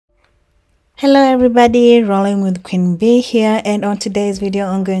Hello everybody, rolling with Queen B here, and on today's video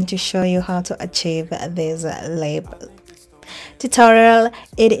I'm going to show you how to achieve this lip tutorial.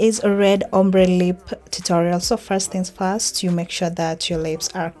 It is a red ombre lip tutorial. So first things first, you make sure that your lips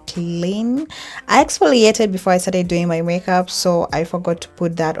are clean. I exfoliated before I started doing my makeup, so I forgot to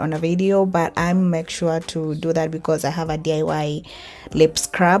put that on a video, but I make sure to do that because I have a DIY lip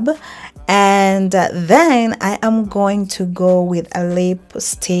scrub. And then I am going to go with a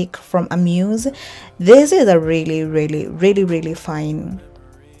lipstick from Amuse. This is a really fine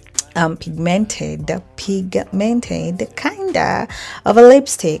pigmented kinda of a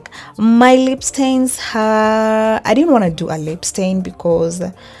lipstick. My lip stains I didn't want to do a lip stain because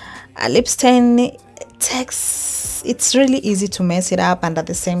a lip stain it's really easy to mess it up, and at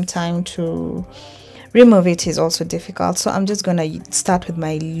the same time to remove it is also difficult. So I'm just gonna start with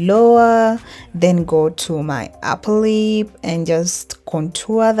my lower, then go to my upper lip and just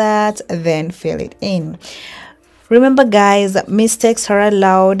contour that, then fill it in. Remember guys, mistakes are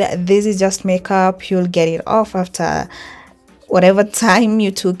allowed. This is just makeup. You'll get it off after whatever time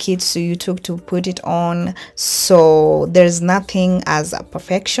you took to put it on. So there's nothing as a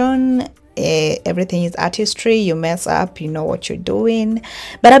perfection. Everything is artistry. You mess up, you know what you're doing.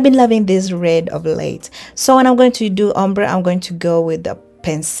 But I've been loving this red of late. So when I'm going to do ombre, I'm going to go with the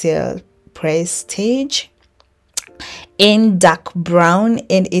Pencil Prestige in dark brown,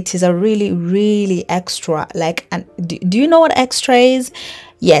 and it is a really extra, like, and do you know what extra is?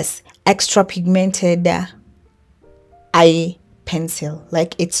 Yes, extra pigmented eye pencil.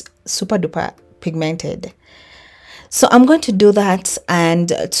 Like, it's super duper pigmented. So I'm going to do that,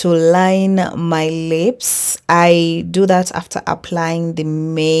 and to line my lips, I do that after applying the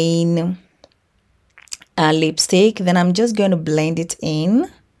main lipstick. Then I'm just going to blend it in.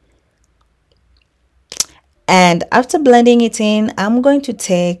 And after blending it in, I'm going to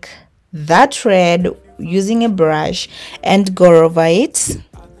take that red using a brush and go over it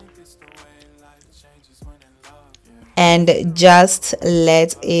and just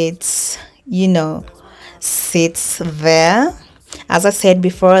let it, you know, sit there. As I said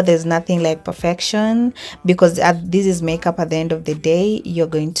before, there's nothing like perfection, because this is makeup. At the end of the day, you're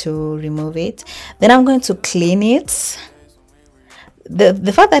going to remove it. Then I'm going to clean it.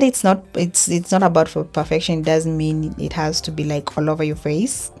 The fact that it's not about for perfection doesn't mean it has to be like all over your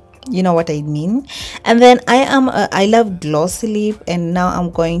face. You know what I mean. And then I love glossy lip, and now I'm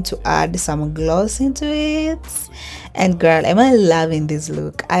going to add some gloss into it. And girl, am I loving this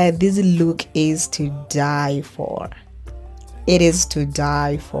look? This look is to die for. It is to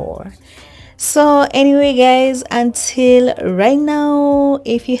die for. So anyway guys, until right now,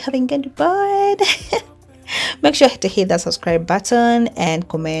 if you haven't got bored, make sure to hit that subscribe button and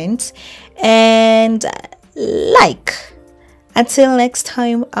comment and like. Until next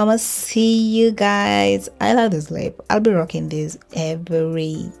time, I'ma see you guys. I love this lip. I'll be rocking this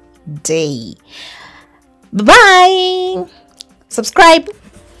every day. Bye bye. Subscribe.